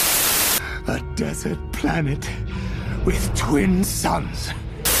A desert planet with twin suns.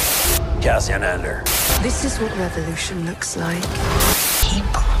 Cassian Andor. This is what revolution looks like.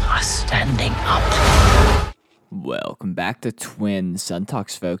 People are standing up. Welcome back to Twin Sun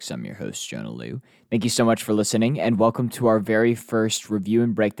Talks, folks. I'm your host, Jonah Liu. Thank you so much for listening, and welcome to our very first review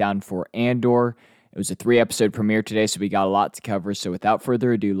and breakdown for Andor. It was a 3-episode premiere today, so we got a lot to cover. So without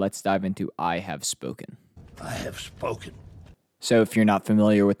further ado, let's dive into I Have Spoken. I have spoken. So if you're not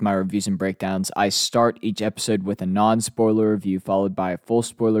familiar with my reviews and breakdowns, I start each episode with a non-spoiler review followed by a full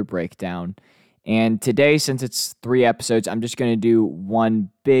spoiler breakdown. And today, since it's 3 episodes, I'm just going to do one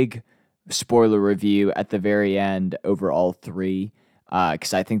big spoiler review at the very end over all 3,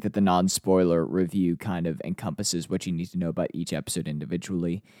 because I think that the non-spoiler review kind of encompasses what you need to know about each episode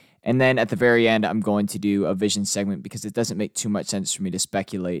individually. And then at the very end, I'm going to do a vision segment because it doesn't make too much sense for me to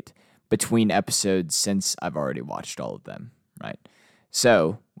speculate between episodes since I've already watched all of them, right?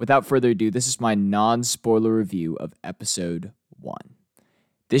 So, without further ado, this is my non-spoiler review of episode 1.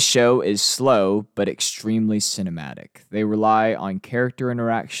 This show is slow, but extremely cinematic. They rely on character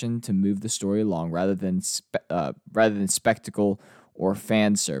interaction to move the story along rather than spectacle or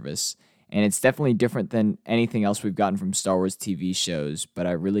fan service. And it's definitely different than anything else we've gotten from Star Wars TV shows, but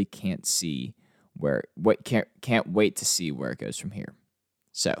I really can't wait to see where it goes from here.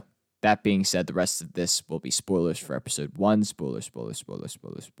 So, that being said, the rest of this will be spoilers for episode 1.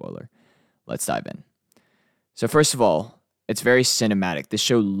 Spoiler. Let's dive in. So first of all, it's very cinematic. This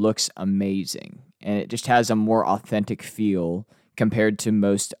show looks amazing, and it just has a more authentic feel compared to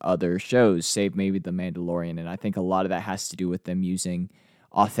most other shows, save maybe The Mandalorian. And I think a lot of that has to do with them using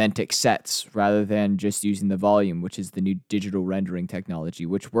authentic sets rather than just using the volume, which is the new digital rendering technology,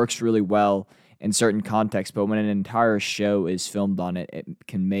 which works really well in certain contexts, but when an entire show is filmed on it, it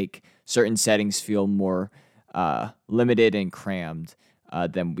can make certain settings feel more limited and crammed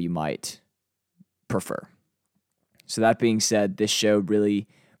than we might prefer. So that being said, this show really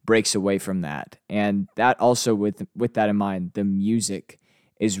breaks away from that. And that also, with that in mind, the music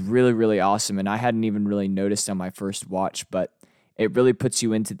is really, really awesome. And I hadn't even really noticed on my first watch, but it really puts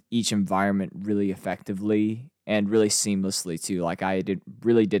you into each environment really effectively and really seamlessly too. Like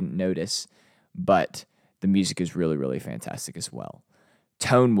really didn't notice, but the music is really, really fantastic as well.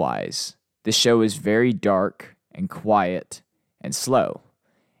 Tone-wise, the show is very dark and quiet and slow,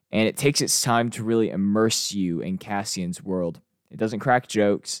 and it takes its time to really immerse you in Cassian's world. It doesn't crack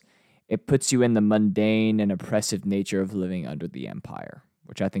jokes. It puts you in the mundane and oppressive nature of living under the Empire,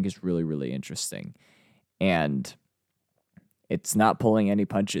 which I think is really, really interesting. And it's not pulling any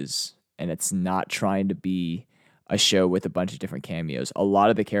punches, and it's not trying to be a show with a bunch of different cameos. A lot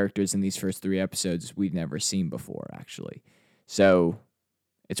of the characters in these first 3 episodes we've never seen before, actually. So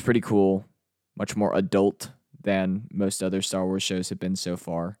it's pretty cool, much more adult than most other Star Wars shows have been so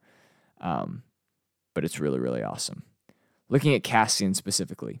far. But it's really, really awesome. Looking at Cassian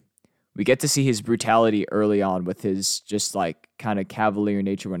specifically, we get to see his brutality early on with his just like kind of cavalier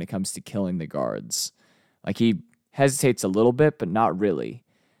nature when it comes to killing the guards. Like he hesitates a little bit, but not really.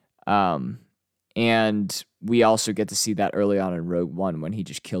 And we also get to see that early on in Rogue One when he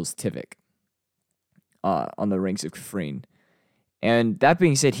just kills Tivik on the Rings of Kafrene. And that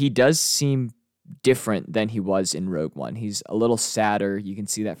being said, he does seem different than he was in Rogue One. He's a little sadder. You can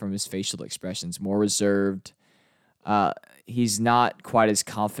see that from his facial expressions, more reserved. He's not quite as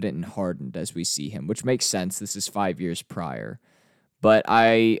confident and hardened as we see him, which makes sense. This is 5 years prior. But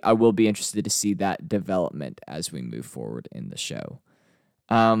I will be interested to see that development as we move forward in the show.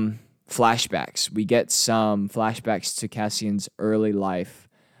 Flashbacks. We get some flashbacks to Cassian's early life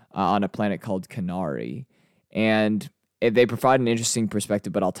on a planet called Kenari. And they provide an interesting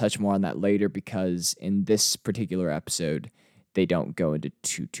perspective, but I'll touch more on that later because in this particular episode, they don't go into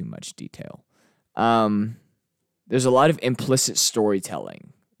too much detail. There's a lot of implicit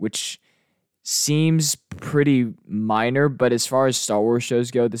storytelling, which seems pretty minor, but as far as Star Wars shows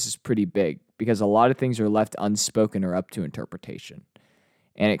go, this is pretty big because a lot of things are left unspoken or up to interpretation.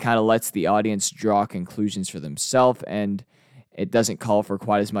 And it kind of lets the audience draw conclusions for themselves, and it doesn't call for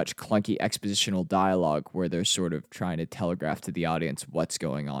quite as much clunky expositional dialogue where they're sort of trying to telegraph to the audience what's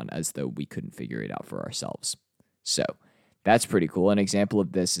going on as though we couldn't figure it out for ourselves. So that's pretty cool. An example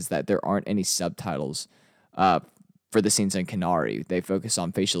of this is that there aren't any subtitles for the scenes in Kenari. They focus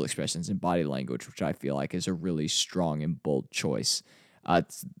on facial expressions and body language, which I feel like is a really strong and bold choice.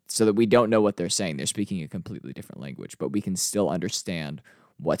 So that we don't know what they're saying. They're speaking a completely different language, but we can still understand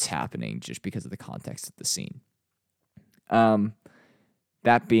what's happening just because of the context of the scene.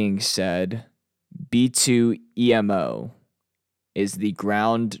 That being said, B2EMO is the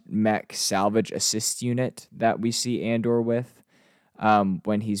ground mech salvage assist unit that we see Andor with.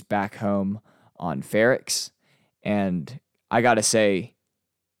 when he's back home on Ferrix. And I gotta say,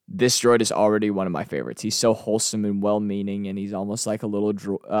 this droid is already one of my favorites. He's so wholesome and well-meaning, and he's almost like a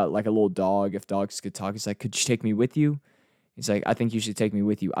little dog. If dogs could talk, he's like, "Could you take me with you?" He's like, "I think you should take me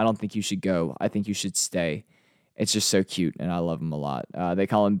with you. I don't think you should go. I think you should stay." It's just so cute, and I love him a lot. They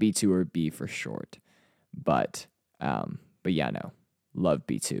call him B2 or B for short, but yeah, no, love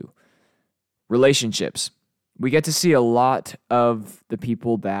B2. Relationships. We get to see a lot of the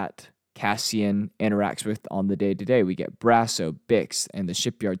people that Cassian interacts with on the day-to-day. We get Brasso, Bix, and the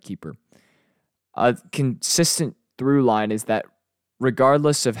shipyard keeper. A consistent through line is that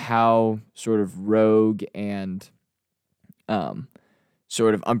regardless of how sort of rogue and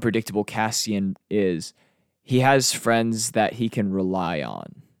sort of unpredictable Cassian is, he has friends that he can rely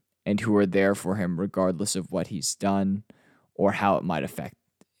on and who are there for him regardless of what he's done or how it might affect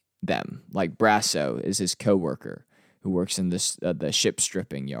them. Like Brasso is his coworker who works in the ship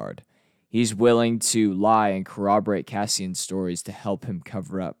stripping yard. He's willing to lie and corroborate Cassian's stories to help him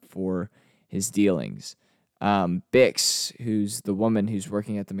cover up for his dealings. Bix, who's the woman who's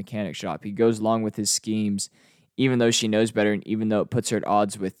working at the mechanic shop, he goes along with his schemes even though she knows better and even though it puts her at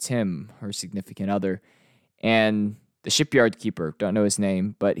odds with Tim, her significant other. And the shipyard keeper, don't know his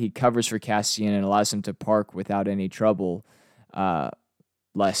name, but he covers for Cassian and allows him to park without any trouble,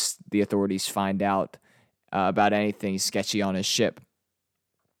 lest the authorities find out about anything sketchy on his ship.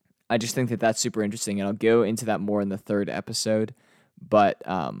 I just think that that's super interesting, and I'll go into that more in the third episode. But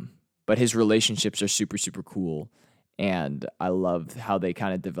his relationships are super, super cool, and I love how they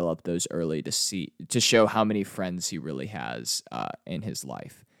kind of develop those early to show how many friends he really has in his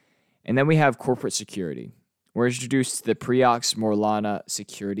life. And then we have corporate security. We're introduced to the Preox Morlana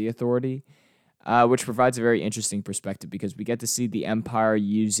Security Authority, which provides a very interesting perspective because we get to see the Empire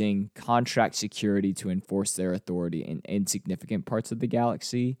using contract security to enforce their authority in insignificant parts of the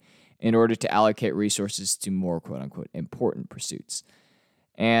galaxy in order to allocate resources to more quote-unquote important pursuits.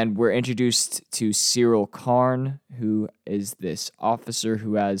 And we're introduced to Cyril Karn, who is this officer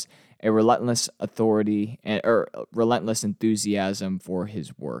who has a relentless authority or relentless enthusiasm for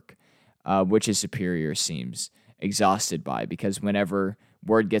his work, which his superior seems exhausted by, because whenever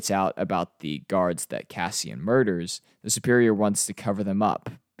word gets out about the guards that Cassian murders, the superior wants to cover them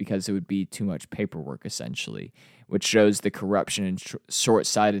up because it would be too much paperwork, essentially, which shows the corruption and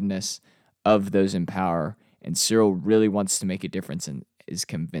short-sightedness of those in power. And Cyril really wants to make a difference and is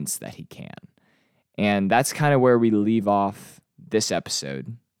convinced that he can. And that's kind of where we leave off this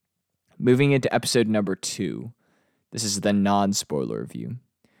episode. Moving into episode number 2, this is the non-spoiler review.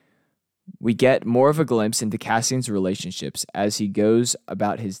 We get more of a glimpse into Cassian's relationships as he goes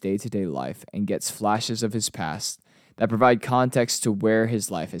about his day-to-day life and gets flashes of his past that provide context to where his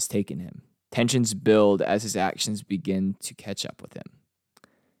life has taken him. Tensions build as his actions begin to catch up with him.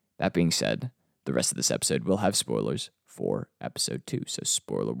 That being said, the rest of this episode will have spoilers for episode 2. So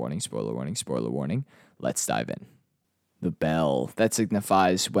spoiler warning, spoiler warning, spoiler warning. Let's dive in. The bell, that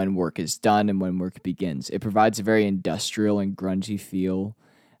signifies when work is done and when work begins. It provides a very industrial and grungy feel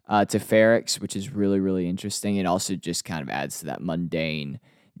to Ferrix, which is really, really interesting. It also just kind of adds to that mundane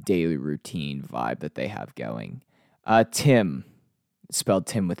daily routine vibe that they have going. Tim, spelled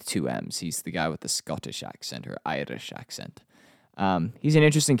Tim with 2 M's. He's the guy with the Scottish accent or Irish accent. He's an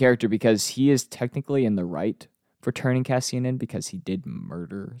interesting character because he is technically in the right for turning Cassian in because he did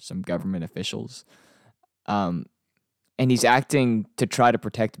murder some government officials. And he's acting to try to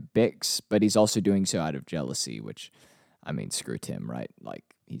protect Bix, but he's also doing so out of jealousy, which, I mean, screw Tim, right? Like,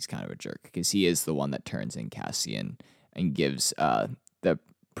 he's kind of a jerk because he is the one that turns in Cassian and gives the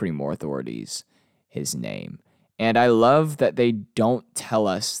Primor authorities his name. And I love that they don't tell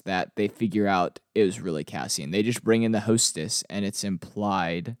us that they figure out it was really Cassian. They just bring in the hostess, and it's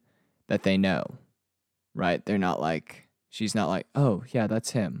implied that they know, right? They're not like, she's not like, oh, yeah,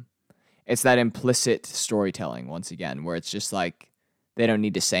 that's him. It's that implicit storytelling, once again, where it's just like, they don't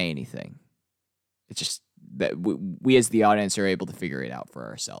need to say anything. It's just that we as the audience are able to figure it out for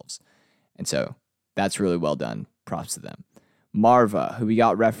ourselves. And so that's really well done. Props to them. Marva, who we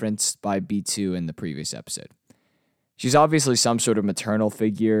got referenced by B2 in the previous episode. She's obviously some sort of maternal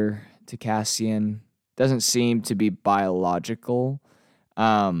figure to Cassian. Doesn't seem to be biological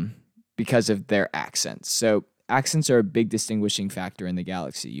because of their accents. So accents are a big distinguishing factor in the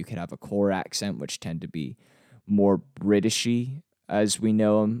galaxy. You could have a core accent, which tend to be more Britishy, as we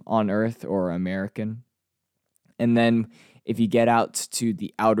know them on Earth, or American. And then if you get out to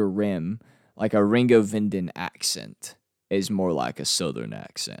the outer rim, like a Ringo Vinden accent is more like a Southern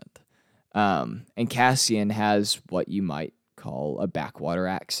accent. And Cassian has what you might call a backwater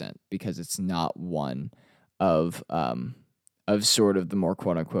accent because it's not one of of sort of the more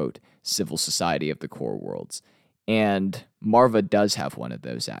quote-unquote civil society of the core worlds. And Marva does have one of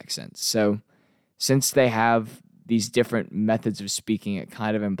those accents. So since they have these different methods of speaking, it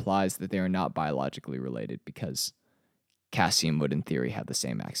kind of implies that they are not biologically related, because Cassian would, in theory, have the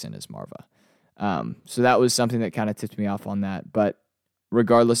same accent as Marva. So that was something that kind of tipped me off on that. But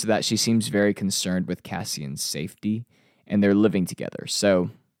regardless of that, she seems very concerned with Cassian's safety, and they're living together. So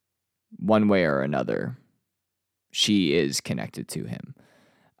one way or another, she is connected to him.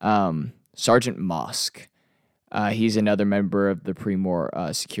 Sergeant Mosk, he's another member of the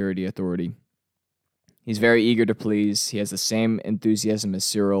Primor Security Authority. He's very eager to please. He has the same enthusiasm as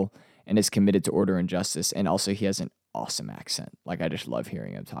Cyril and is committed to order and justice. And also he has an awesome accent. Like, I just love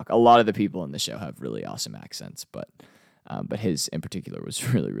hearing him talk. A lot of the people in the show have really awesome accents, but his in particular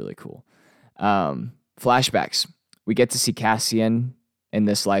was really, really cool. Flashbacks. We get to see Cassian in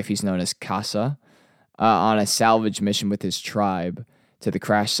this life. He's known as Casa, on a salvage mission with his tribe to the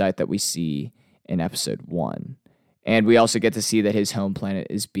crash site that we see in episode 1. And we also get to see that his home planet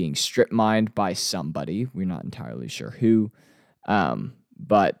is being strip mined by somebody. We're not entirely sure who,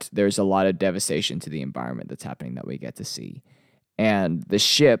 but there's a lot of devastation to the environment that's happening that we get to see. And the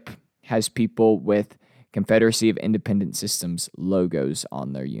ship has people with Confederacy of Independent Systems logos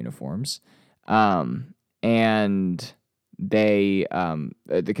on their uniforms. And the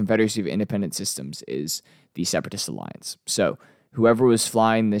Confederacy of Independent Systems is the Separatist Alliance. So whoever was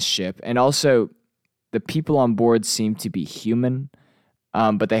flying this ship, and also the people on board seem to be human,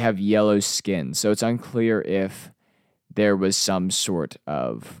 but they have yellow skin. So it's unclear if there was some sort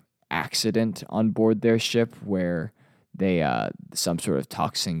of accident on board their ship where some sort of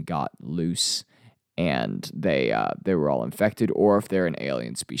toxin got loose and they were all infected, or if they're an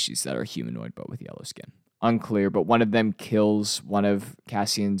alien species that are humanoid but with yellow skin. Unclear, but one of them kills one of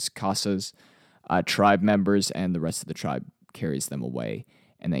Cassian's Casa's tribe members, and the rest of the tribe carries them away,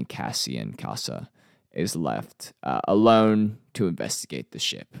 and then Cassian Casa is left alone to investigate the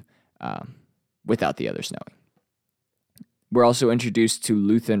ship without the others knowing. We're also introduced to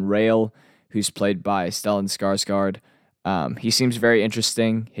Luthen Rail, who's played by Stellan Skarsgård. He seems very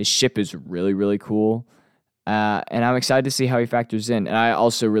interesting. His ship is really, really cool. And I'm excited to see how he factors in. And I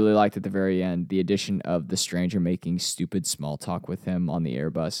also really liked at the very end the addition of the stranger making stupid small talk with him on the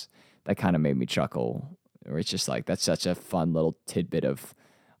Airbus. That kind of made me chuckle. Or it's just like, that's such a fun little tidbit of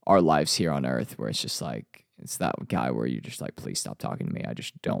our lives here on Earth, where it's just like, it's that guy where you're just like, please stop talking to me. I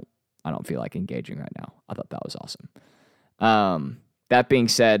don't feel like engaging right now. I thought that was awesome. That being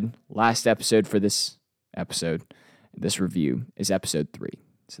said, last episode for this review is episode 3.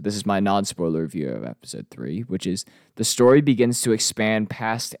 So this is my non-spoiler review of episode 3, which is the story begins to expand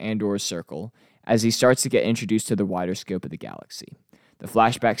past Andor's circle as he starts to get introduced to the wider scope of the galaxy. The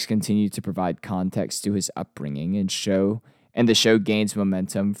flashbacks continue to provide context to his upbringing and the show gains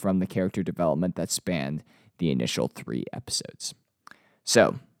momentum from the character development that spanned the initial 3 episodes.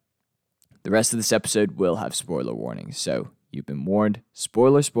 So, the rest of this episode will have spoiler warnings, so you've been warned.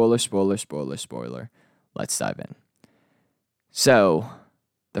 Spoiler, spoiler, spoiler, spoiler, spoiler. Let's dive in. So,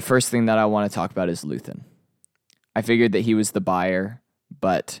 the first thing that I want to talk about is Luthen. I figured that he was the buyer,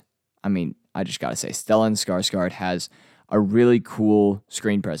 but, I just gotta say, Stellan Skarsgård has a really cool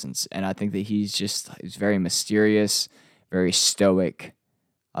screen presence, and I think that he's very mysterious, very stoic.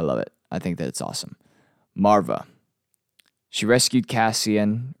 I love it. I think that it's awesome. Marva. She rescued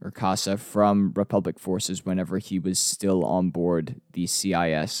Cassian, or Casa, from Republic forces whenever he was still on board the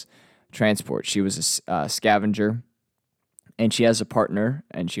CIS transport. She was a scavenger, and she has a partner,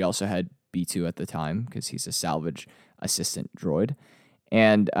 and she also had B2 at the time, because he's a salvage assistant droid.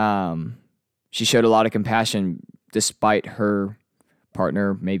 And she showed a lot of compassion despite her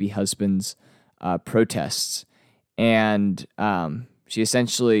partner, maybe husband's, protests. And she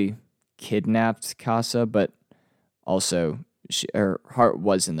essentially kidnapped Casa, but also her heart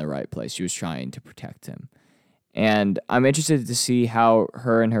was in the right place. She was trying to protect him. And I'm interested to see how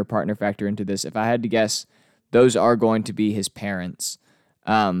her and her partner factor into this. If I had to guess, those are going to be his parents,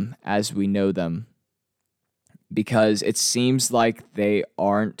 as we know them, because it seems like they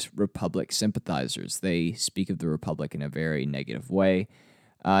aren't Republic sympathizers. They speak of the Republic in a very negative way.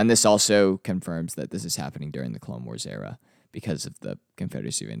 And this also confirms that this is happening during the Clone Wars era because of the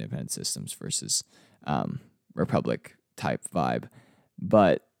Confederacy of Independent Systems versus Republic type vibe.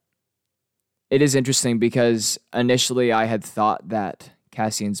 But it is interesting because initially I had thought that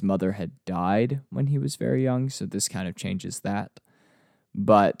Cassian's mother had died when he was very young, so this kind of changes that.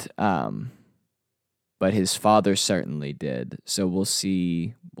 But his father certainly did. So we'll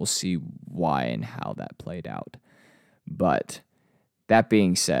see why and how that played out. But that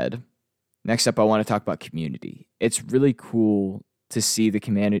being said, Next up, I want to talk about Community. It's really cool to see the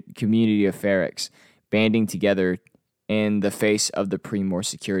community of Ferrix banding together in the face of the Pre-Mor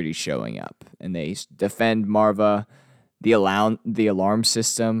security showing up. And they defend Marva. The alarm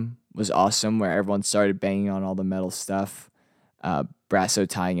system was awesome, where everyone started banging on all the metal stuff. Brasso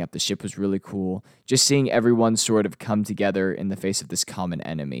tying up the ship was really cool. Just seeing everyone sort of come together in the face of this common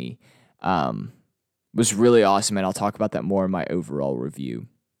enemy was really awesome, and I'll talk about that more in my overall review.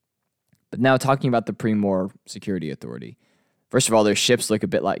 But now talking about the Pre-Mor Security Authority. First of all, their ships look a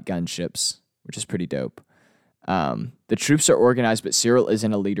bit like gunships, which is pretty dope. The troops are organized, but Syril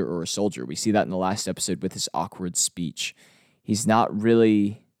isn't a leader or a soldier. We see that in the last episode with his awkward speech. He's not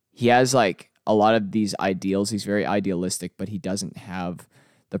really... He has, like, a lot of these ideals. He's very idealistic, but he doesn't have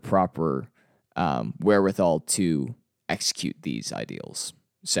the proper wherewithal to execute these ideals.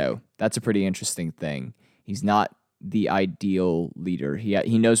 So that's a pretty interesting thing. He's not the ideal leader.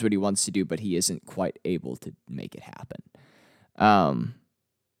 He knows what he wants to do, but he isn't quite able to make it happen.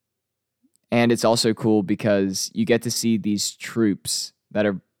 And it's also cool because you get to see these troops that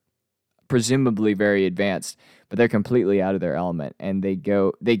are presumably very advanced, but they're completely out of their element, and they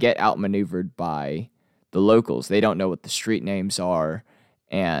get outmaneuvered by the locals. They don't know what the street names are,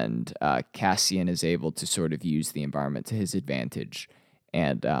 and Cassian is able to sort of use the environment to his advantage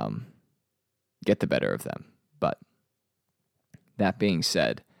and get the better of them. But that being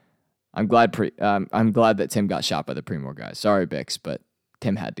said, I'm glad that Tim got shot by the Pre-Mor guys. Sorry, Bix, but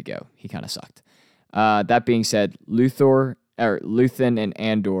Tim had to go. He kind of sucked. That being said, Luthen and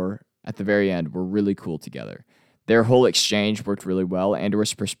Andor at the very end were really cool together. Their whole exchange worked really well.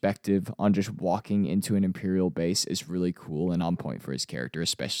 Andor's perspective on just walking into an Imperial base is really cool and on point for his character,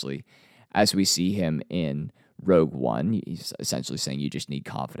 especially as we see him in Rogue One. He's essentially saying you just need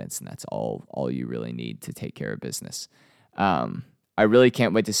confidence, and that's all you really need to take care of business. I really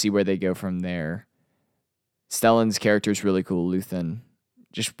can't wait to see where they go from there. Stellan's character is really cool, Luthen.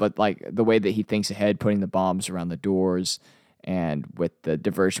 But like the way that he thinks ahead, putting the bombs around the doors, and with the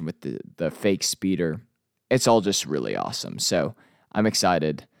diversion with the fake speeder, it's all just really awesome. So I'm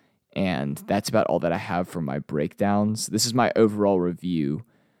excited, and that's about all that I have for my breakdowns. This is my overall review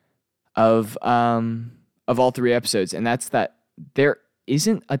of all 3 episodes, and that's that there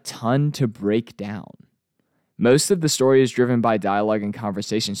isn't a ton to break down. Most of the story is driven by dialogue and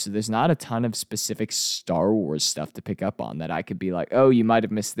conversation, so there's not a ton of specific Star Wars stuff to pick up on that I could be like, oh, you might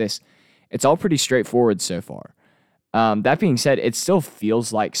have missed this. It's all pretty straightforward so far. That being said, it still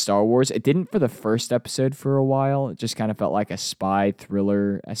feels like Star Wars. It didn't for the first episode for a while. It just kind of felt like a spy,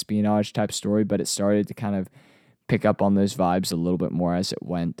 thriller, espionage type story, but it started to kind of pick up on those vibes a little bit more as it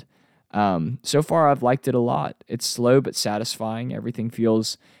went. So far, I've liked it a lot. It's slow but satisfying. Everything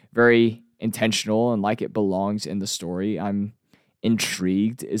feels very intentional and like it belongs in the story. I'm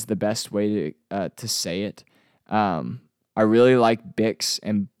intrigued is the best way to say it. I really like Bix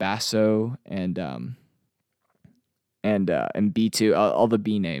and Basso and B2, all the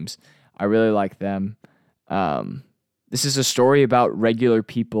B names. I really like them. This is a story about regular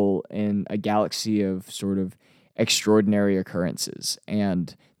people in a galaxy of sort of extraordinary occurrences,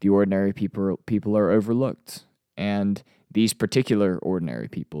 and the ordinary people are overlooked, and these particular ordinary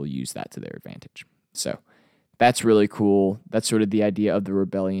people use that to their advantage. So that's really cool. That's sort of the idea of the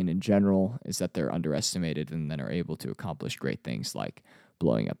rebellion in general, is that they're underestimated and then are able to accomplish great things like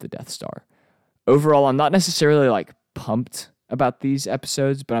blowing up the Death Star. Overall, I'm not necessarily like pumped about these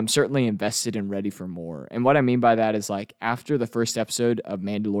episodes, but I'm certainly invested and ready for more. And what I mean by that is like after the first episode of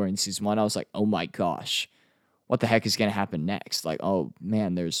Mandalorian Season 1, I was like, oh my gosh, what the heck is going to happen next? Like, oh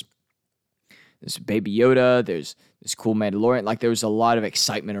man, there's Baby Yoda, there's this cool Mandalorian. Like, there was a lot of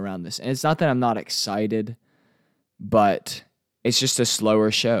excitement around this. And it's not that I'm not excited, but it's just a slower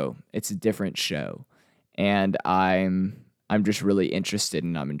show. It's a different show. And I'm just really interested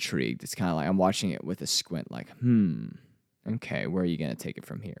and I'm intrigued. It's kind of like I'm watching it with a squint, like, okay, where are you going to take it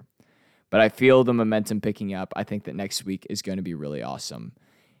from here? But I feel the momentum picking up. I think that next week is going to be really awesome.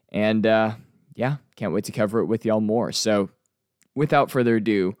 And yeah, can't wait to cover it with y'all more. So without further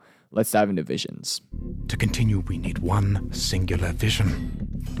ado, let's dive into visions. To continue, we need one singular vision.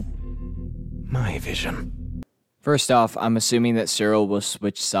 My vision. First off, I'm assuming that Syril will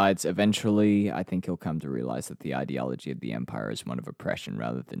switch sides eventually. I think he'll come to realize that the ideology of the Empire is one of oppression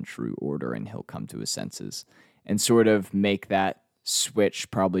rather than true order, and he'll come to his senses and sort of make that switch,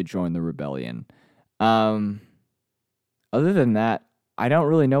 probably join the rebellion. Other than that, I don't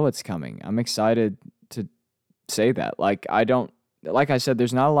really know what's coming. I'm excited to say that. Like I said,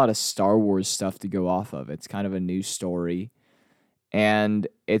 there's not a lot of Star Wars stuff to go off of. It's kind of a new story, and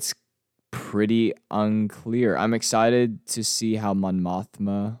it's pretty unclear. I'm excited to see how Mon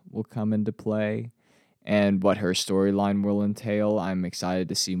Mothma will come into play and what her storyline will entail. I'm excited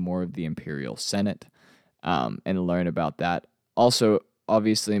to see more of the Imperial Senate and learn about that. Also,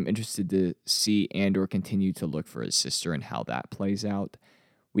 obviously, I'm interested to see Andor continue to look for his sister and how that plays out.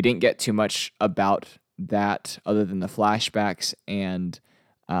 We didn't get too much about that other than the flashbacks and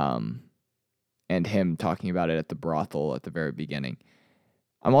him talking about it at the brothel at the very beginning.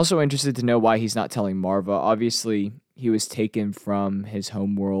 I'm also interested to know why he's not telling Marva. Obviously, he was taken from his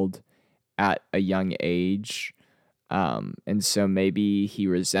homeworld at a young age, and so maybe he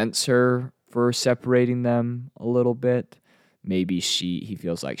resents her for separating them a little bit. Maybe he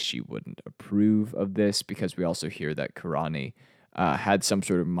feels like she wouldn't approve of this, because we also hear that Karani had some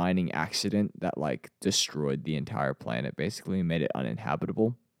sort of mining accident that like destroyed the entire planet, basically, and made it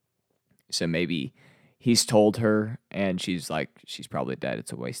uninhabitable. So maybe he's told her and she's like, she's probably dead.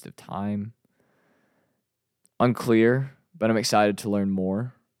 It's a waste of time. Unclear, but I'm excited to learn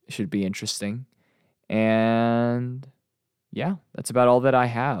more. It should be interesting. And yeah, that's about all that I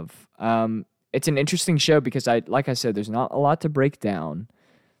have. It's an interesting show because like I said, there's not a lot to break down.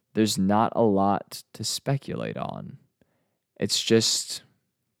 There's not a lot to speculate on. It's just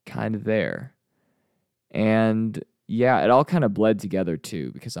kind of there. And yeah, it all kind of bled together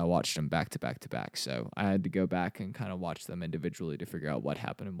too, because I watched them back to back to back. So I had to go back and kind of watch them individually to figure out what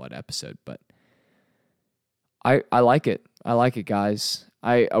happened in what episode. But I like it. I like it, guys.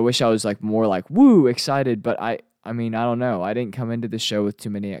 I wish I was like more like, woo, excited. But I mean, I don't know. I didn't come into the show with too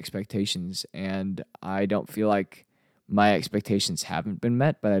many expectations. And I don't feel like my expectations haven't been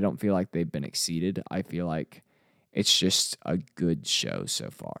met, but I don't feel like they've been exceeded. I feel like it's just a good show so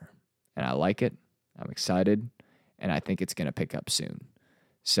far. And I like it. I'm excited. And I think it's going to pick up soon.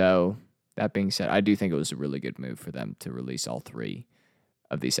 So that being said, I do think it was a really good move for them to release all 3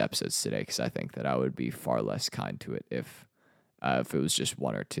 of these episodes today, because I think that I would be far less kind to it if it was just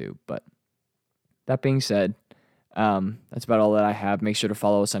 1 or 2. But that being said, that's about all that I have. Make sure to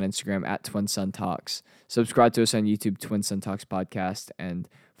follow us on Instagram at Twin Sun Talks. Subscribe to us on YouTube, Twin Sun Talks Podcast, and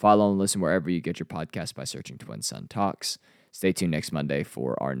follow and listen wherever you get your podcast by searching Twin Sun Talks. Stay tuned next Monday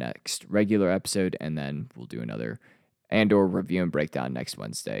for our next regular episode, and then we'll do another Andor review and breakdown next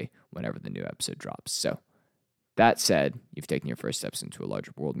Wednesday whenever the new episode drops. So, that said, you've taken your first steps into a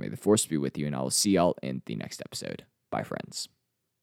larger world. May the Force be with you, and I will see y'all in the next episode. Bye, friends.